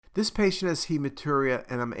This patient has hematuria,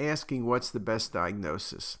 and I'm asking what's the best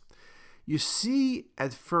diagnosis. You see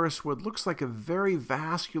at first what looks like a very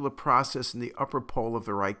vascular process in the upper pole of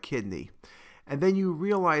the right kidney. And then you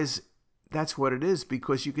realize that's what it is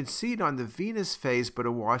because you can see it on the venous phase, but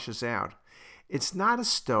it washes out. It's not a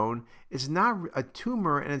stone, it's not a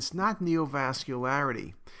tumor, and it's not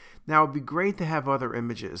neovascularity. Now, it'd be great to have other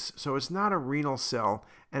images. So it's not a renal cell,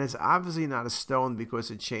 and it's obviously not a stone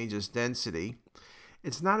because it changes density.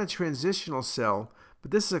 It's not a transitional cell,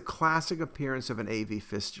 but this is a classic appearance of an AV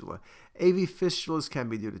fistula. AV fistulas can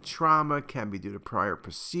be due to trauma, can be due to prior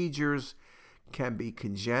procedures, can be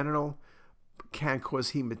congenital, can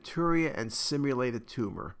cause hematuria and simulate a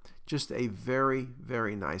tumor. Just a very,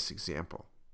 very nice example.